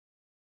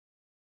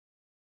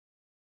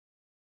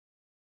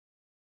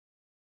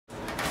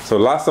So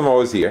last time I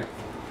was here,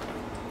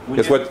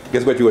 guess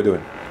what you were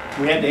doing?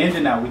 We had the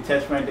engine out. We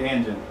test ran the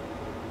engine.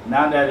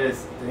 Now that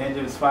the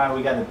engine is fine,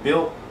 we got it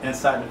built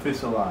inside the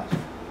fuselage.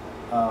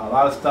 A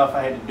lot of stuff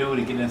I had to do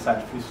to get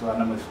inside the fuselage.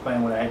 I'm going to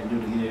explain what I had to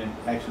do to get it in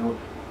actual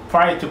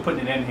prior to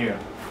putting it in here.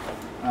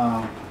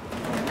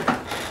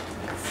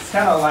 It's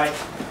kind of like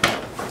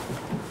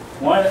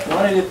one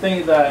of the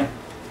things I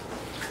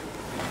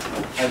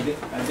did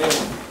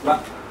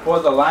for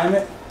the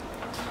alignment.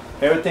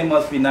 Everything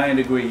must be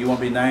 90 degrees. You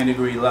want to be 90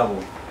 degree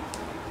level.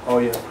 Oh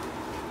yeah,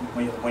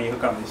 when you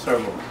hook up your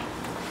servo.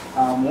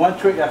 One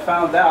trick I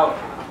found out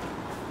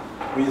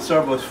with your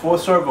servos, 4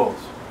 servos.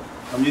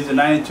 I'm using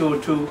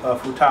 9202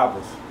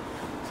 Futabas.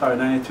 Sorry,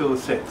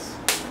 9206.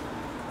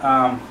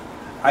 I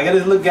got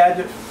this little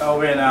gadget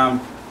over in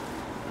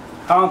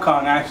Hong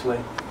Kong actually.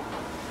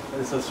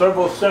 It's a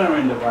servo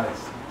centering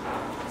device.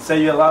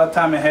 Save you a lot of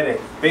time and headache.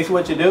 Basically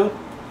what you do,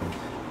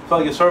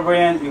 plug your servo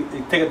in,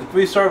 you take up the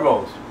 3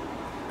 servos.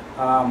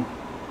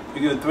 You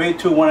do 3,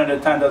 2, 1 at a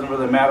time, doesn't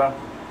really matter.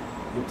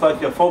 You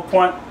plug your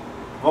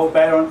 4-volt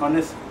battery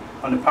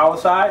on the power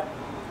side.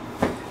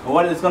 And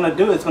what it's going to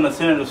do is going to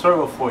center the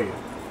servo for you.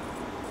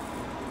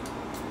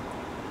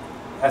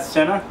 That's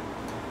center.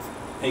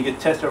 And you can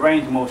test the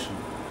range motion.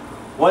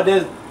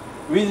 The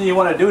reason you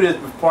want to do this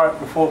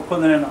before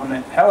putting it in on the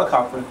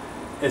helicopter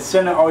is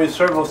center all your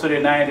servos so they're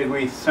 90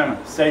 degrees center.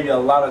 Save you a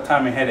lot of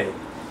time and headache.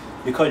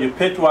 Because your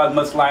pitch rods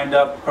must line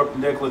up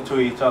perpendicular to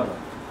each other.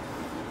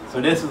 So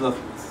this is an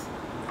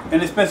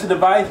inexpensive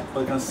device,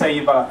 but it's going to save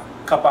you about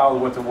a couple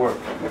hours worth of work.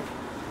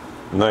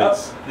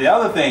 Nice. The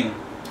other thing,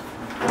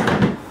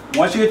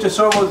 once you get your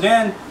servos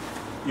in,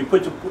 you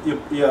put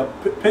your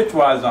pitch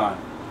rods on.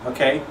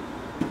 Okay?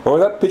 What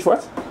was that? Pitch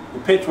what? The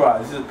pitch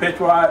rod. This is a pitch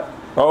rod.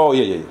 Oh,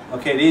 yeah.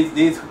 Okay,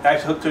 these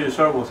actually hook to your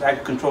servos,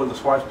 actually control the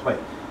spark plate.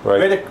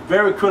 Right. Very,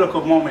 very critical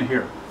moment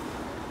here.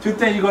 2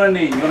 things you're going to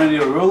need. You're going to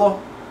need a ruler,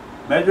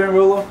 measuring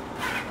ruler.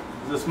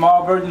 There's a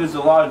small version, there's a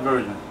large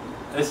version.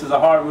 This is a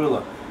hard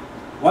ruler.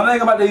 One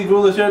thing about these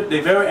rulers here,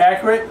 they're very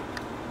accurate,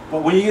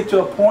 but when you get to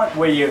a point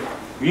where you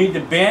need to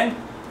bend,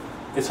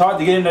 it's hard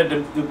to get in there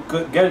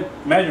to get a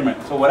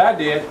measurement. So what I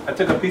did, I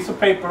took a piece of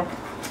paper,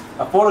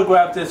 I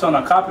photographed this on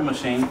a copy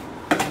machine.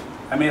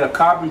 I made a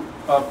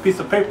piece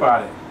of paper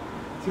out of it.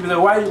 People say,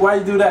 why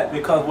you do that?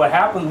 Because what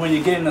happens when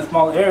you get in a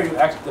small area,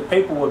 actually the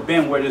paper will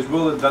bend where this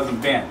ruler doesn't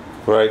bend.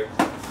 Right.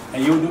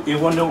 And you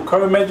want to do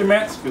curve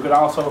measurements, you could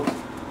also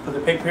put the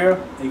paper here,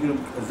 and you can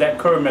do exact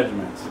curve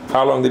measurements.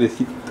 How long did it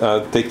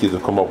take you to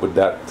come up with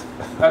that?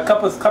 A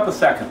couple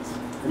seconds.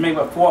 It may be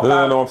about 4 or 5.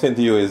 No, what I'm saying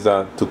to you is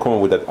to come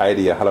up with that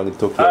idea, how long it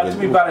took you? It took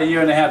me about 1.5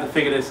 years to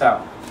figure this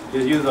out.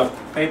 Just use a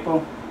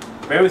paper,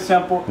 very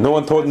simple. No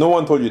one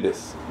told you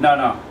this?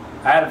 No.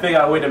 I had to figure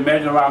out a way to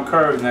measure around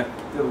curves, and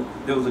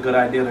it was a good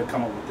idea to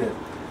come up with this.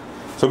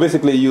 So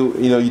basically,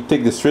 you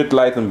take the straight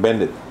line and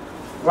bend it.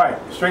 Right,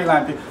 straight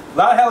line. A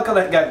lot of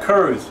helicopters got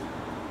curves,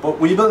 but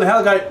when you build a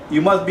helicopter,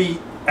 you must be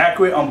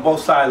accurate on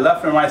both sides,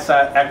 left and right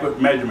side, accurate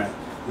measurement.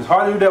 It's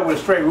hard to do that with a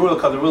straight ruler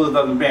because the ruler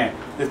doesn't bend.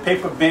 This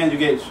paper bends, you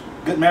get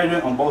good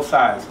measurement on both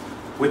sides.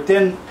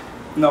 Within,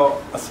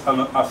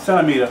 a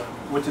centimeter,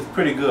 which is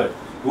pretty good.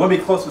 You want to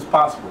be close as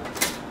possible.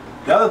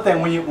 The other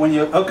thing, when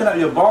you're hooking up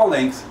your ball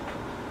links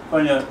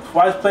on your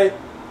splice plate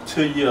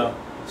to your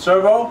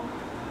servo,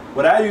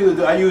 what I usually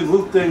do, I use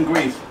lube and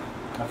grease.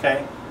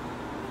 Okay,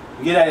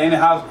 you get that in any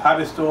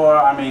hobby store.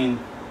 I mean,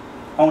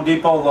 Home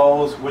Depot,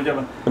 Lowe's,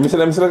 whichever. Let me say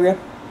that again.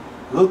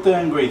 Lube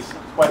and grease,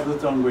 white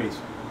lube and grease.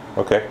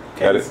 Okay,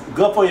 got It's it.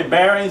 good for your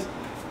bearings.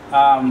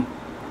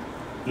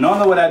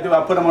 Normally, what I do,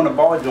 I put them on the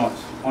ball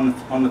joints on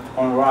the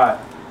rod.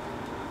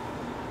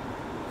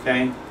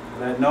 Okay,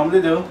 what I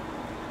normally do,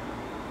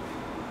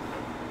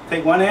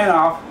 take one end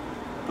off,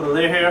 put a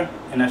lid here,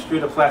 and then screw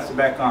the plastic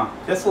back on,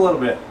 just a little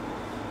bit.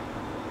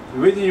 The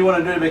reason you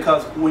want to do it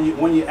because when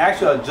you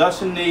actually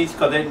adjusting these,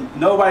 because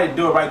nobody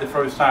do it right the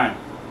first time,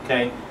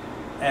 okay,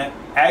 and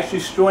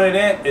actually screwing it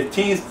in, it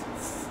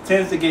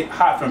tends to get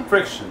hot from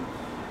friction.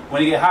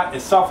 When you get hot,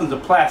 it softens the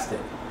plastic.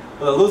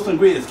 But the loosen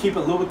grease is keep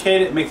it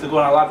lubricated, it makes it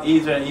going a lot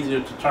easier and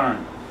easier to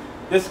turn.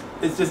 It's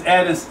just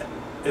adding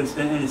in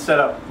your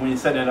setup when you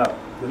set it up.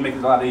 It makes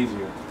it a lot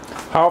easier.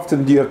 How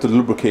often do you have to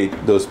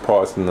lubricate those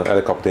parts in the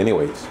helicopter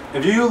anyways?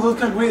 If you use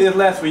loosen grease, it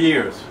lasts for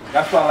years.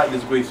 That's why I like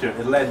this grease here.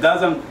 It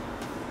doesn't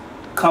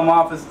come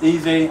off as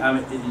easy. I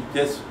mean, it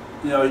just,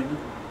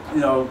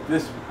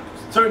 this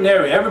certain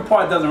area, every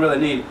part doesn't really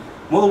need it.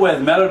 Move where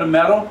it's metal to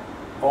metal,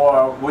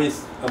 or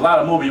with a lot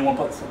of movement, you want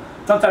to put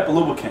some type of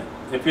lubricant.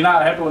 If you're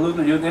not happy with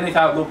lubricant, use any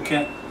kind of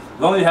lubricant. As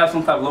long as you have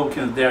some type of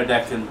lubricant there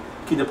that can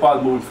keep the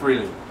parts moving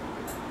freely.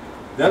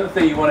 The other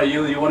thing you want to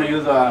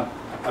use a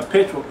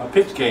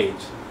pitch gauge.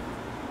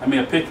 I mean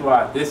a pitch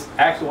rod. This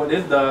actually what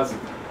this does,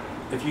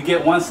 if you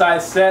get one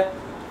side set,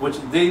 which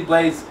these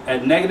blades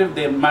at negative,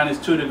 they're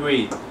 -2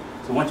 degrees.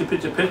 So once you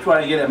put your pitch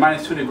rod, you get at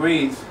 -2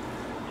 degrees.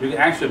 You can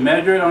actually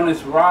measure it on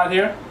this rod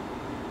here,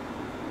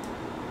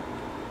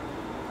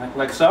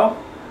 like so.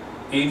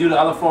 And you do the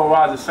other 4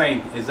 rods the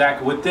same,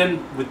 exactly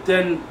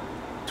within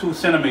 2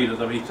 centimeters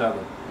of each other.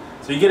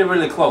 So you get it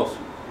really close.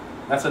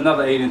 That's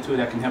another 8 and 2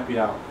 that can help you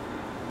out.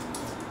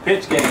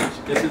 Pitch gauge.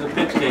 This is a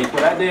pitch gauge.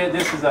 What I did,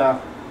 this is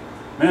a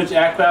miniature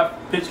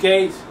aircraft pitch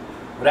gauge.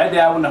 What I did,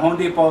 I went to Home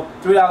Depot,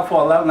 $3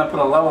 for a level, and I put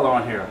a level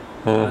on here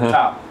on the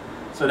top.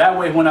 So that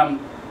way, when I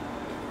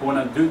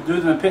do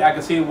the pitch, I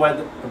can see when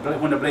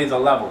the blades are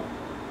level.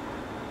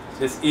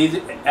 It's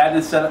easy, adding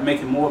the setup,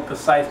 make it more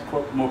precise,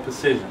 more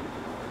precision.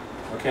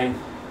 Okay.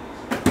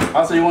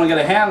 Also, you want to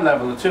get a hand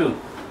leveler too.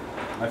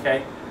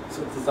 Okay.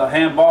 So it's a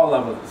hand ball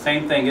leveler.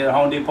 Same thing. Get a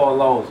Home Depot or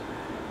Lowe's.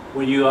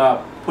 When you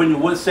putting your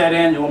wood set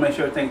in, you want to make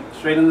sure everything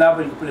straight and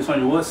level. You can put this on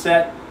your wood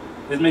set.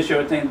 Just make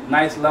sure everything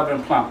nice, level,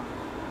 and plump.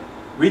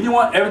 Reason you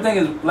want everything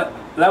is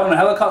level in a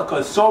helicopter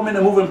because so many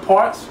moving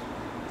parts.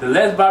 The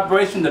less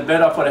vibration, the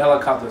better for the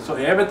helicopter. So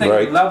everything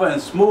is level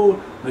and smooth.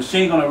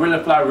 Machine gonna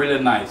really fly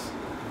really nice.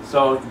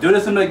 So do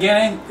this in the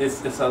beginning.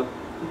 It's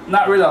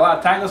not really a lot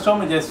of time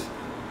consuming. Just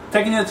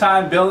taking your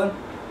time building.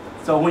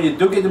 So when you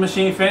do get the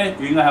machine finished,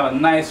 you're gonna have a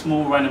nice,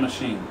 smooth running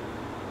machine.